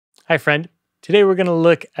Hi friend, today we're going to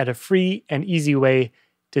look at a free and easy way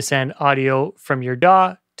to send audio from your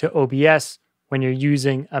DAW to OBS when you're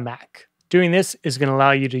using a Mac. Doing this is going to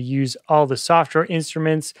allow you to use all the software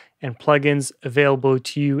instruments and plugins available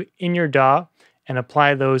to you in your DAW and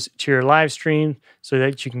apply those to your live stream so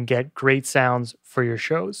that you can get great sounds for your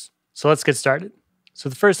shows. So let's get started. So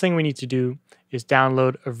the first thing we need to do is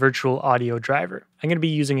download a virtual audio driver. I'm going to be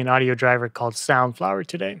using an audio driver called Soundflower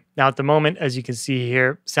today. Now at the moment, as you can see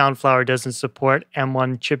here, Soundflower doesn't support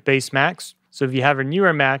M1 chip-based Macs. So if you have a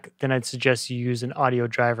newer Mac, then I'd suggest you use an audio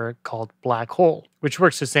driver called Black Hole, which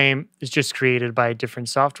works the same. It's just created by a different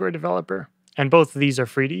software developer. And both of these are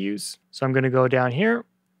free to use. So I'm going to go down here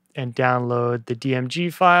and download the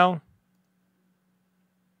DMG file.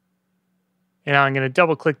 And now I'm going to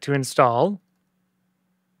double click to install.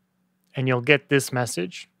 And you'll get this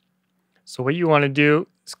message. So what you want to do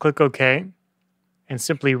is click OK and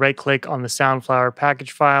simply right click on the Soundflower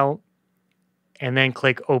package file and then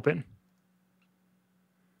click open.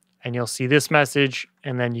 And you'll see this message,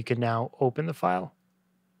 and then you can now open the file.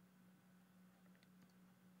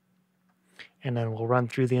 And then we'll run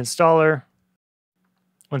through the installer.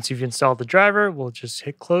 Once you've installed the driver, we'll just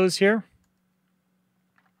hit close here.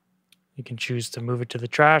 You can choose to move it to the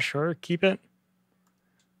trash or keep it.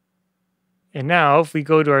 And now if we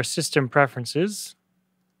go to our system preferences,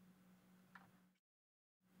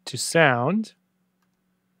 to sound,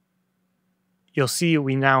 you'll see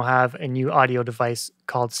we now have a new audio device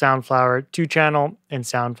called Soundflower 2-channel and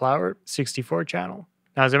Soundflower 64-channel.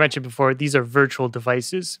 Now, as I mentioned before, these are virtual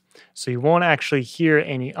devices, so you won't actually hear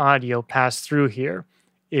any audio pass through here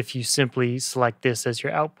if you simply select this as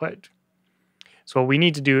your output. So what we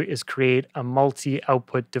need to do is create a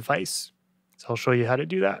multi-output device. So I'll show you how to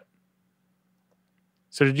do that.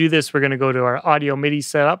 So to do this, we're going to go to our audio MIDI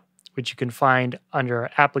setup, which you can find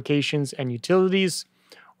under Applications and Utilities,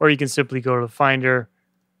 or you can simply go to the Finder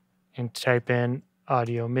and type in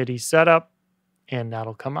Audio MIDI Setup, and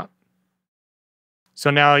that'll come up. So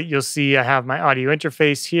now you'll see I have my audio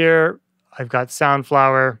interface here. I've got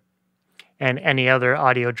Soundflower and any other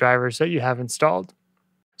audio drivers that you have installed.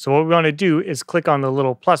 So what we want to do is click on the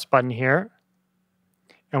little plus button here,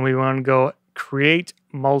 and we want to go Create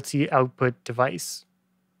Multi-Output Device.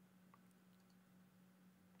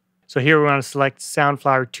 So here we want to select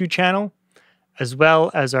Soundflower 2-channel, as well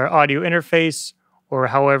as our audio interface, or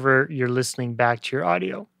however you're listening back to your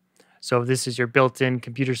audio. So if this is your built-in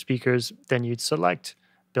computer speakers, then you'd select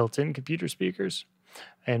built-in computer speakers.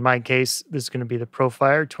 In my case, this is going to be the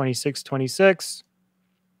Profire 2626.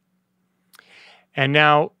 And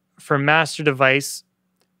now for master device,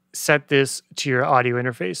 set this to your audio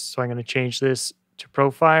interface. So I'm going to change this to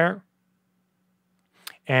Profire.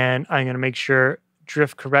 And I'm going to make sure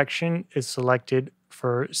drift correction is selected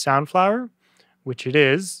for Soundflower, which it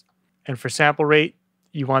is. And for sample rate,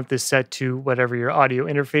 you want this set to whatever your audio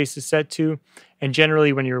interface is set to. And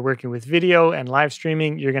generally, when you're working with video and live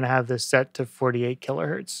streaming, you're going to have this set to 48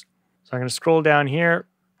 kilohertz. So I'm going to scroll down here,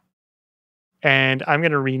 and I'm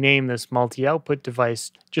going to rename this multi-output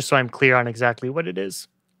device just so I'm clear on exactly what it is.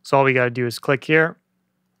 So all we got to do is click here.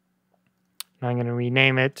 And I'm going to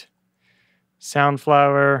rename it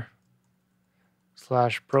Soundflower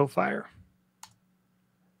 /Profire.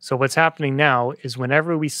 So what's happening now is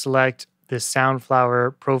whenever we select this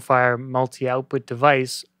Soundflower Profire multi-output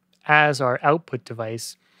device as our output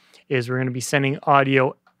device, is we're going to be sending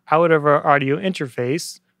audio out of our audio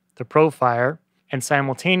interface, the Profire, and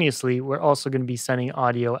simultaneously we're also going to be sending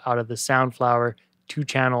audio out of the Soundflower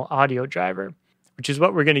 2-channel audio driver, which is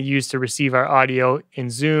what we're going to use to receive our audio in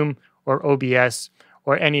Zoom or OBS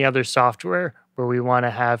or any other software where we want to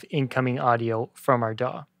have incoming audio from our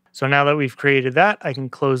DAW. So now that we've created that, I can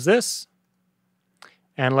close this.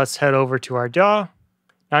 And let's head over to our DAW.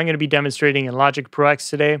 Now I'm going to be demonstrating in Logic Pro X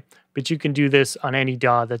today, but you can do this on any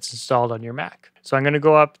DAW that's installed on your Mac. So I'm going to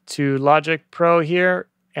go up to Logic Pro here,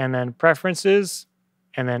 and then Preferences,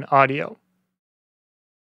 and then Audio.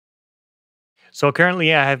 So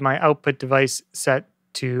currently I have my output device set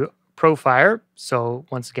to Profire. So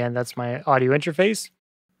once again, that's my audio interface.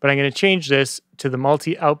 But I'm going to change this to the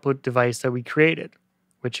multi-output device that we created,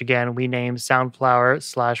 which again, we named Soundflower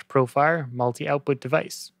 /Profire multi-output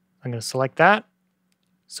device. I'm going to select that.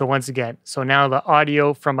 So once again, so now the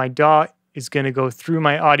audio from my DAW is going to go through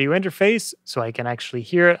my audio interface so I can actually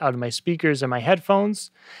hear it out of my speakers and my headphones.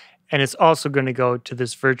 And it's also going to go to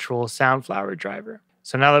this virtual Soundflower driver.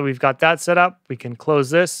 So now that we've got that set up, we can close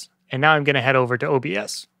this. And now I'm going to head over to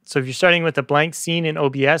OBS. So if you're starting with a blank scene in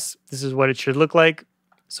OBS, this is what it should look like.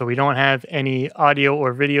 So we don't have any audio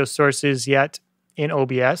or video sources yet in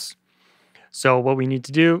OBS. So what we need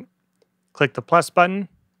to do, click the plus button,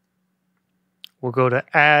 we'll go to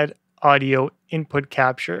Add Audio Input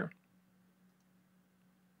Capture.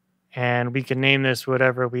 And we can name this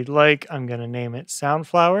whatever we'd like. I'm going to name it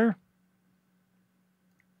Soundflower.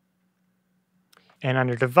 And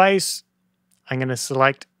under Device, I'm going to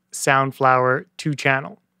select Soundflower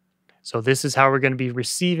 2-channel. So this is how we're going to be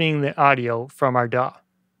receiving the audio from our DAW.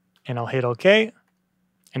 And I'll hit OK.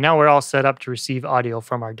 And now we're all set up to receive audio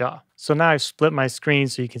from our DAW. So now I've split my screen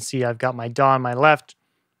so you can see I've got my DAW on my left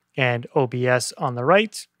and OBS on the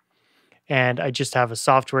right. And I just have a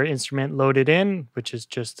software instrument loaded in, which is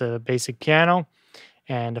just a basic piano.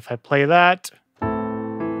 And if I play that,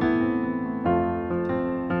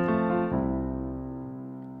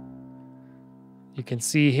 you can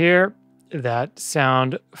see here that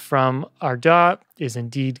sound from our DAW is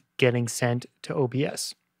indeed getting sent to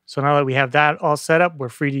OBS. So now that we have that all set up, we're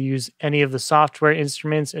free to use any of the software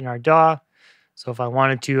instruments in our DAW. So if I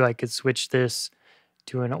wanted to, I could switch this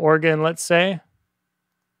to an organ, let's say.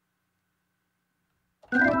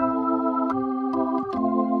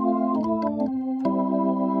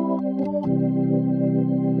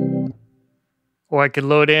 Or I could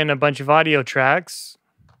load in a bunch of audio tracks.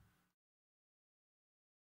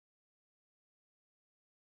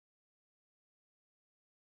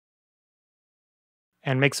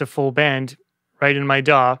 And mix a full band right in my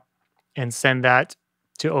DAW and send that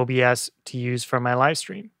to OBS to use for my live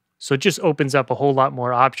stream. So it just opens up a whole lot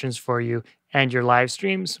more options for you and your live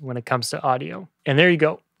streams when it comes to audio. And there you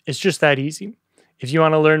go. It's just that easy. If you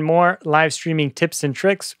want to learn more live streaming tips and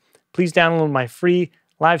tricks, please download my free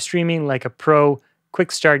Live Streaming Like a Pro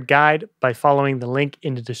Quick Start Guide by following the link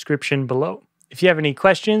in the description below. If you have any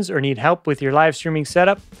questions or need help with your live streaming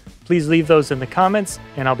setup, please leave those in the comments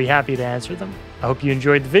and I'll be happy to answer them. I hope you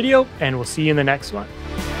enjoyed the video and we'll see you in the next one.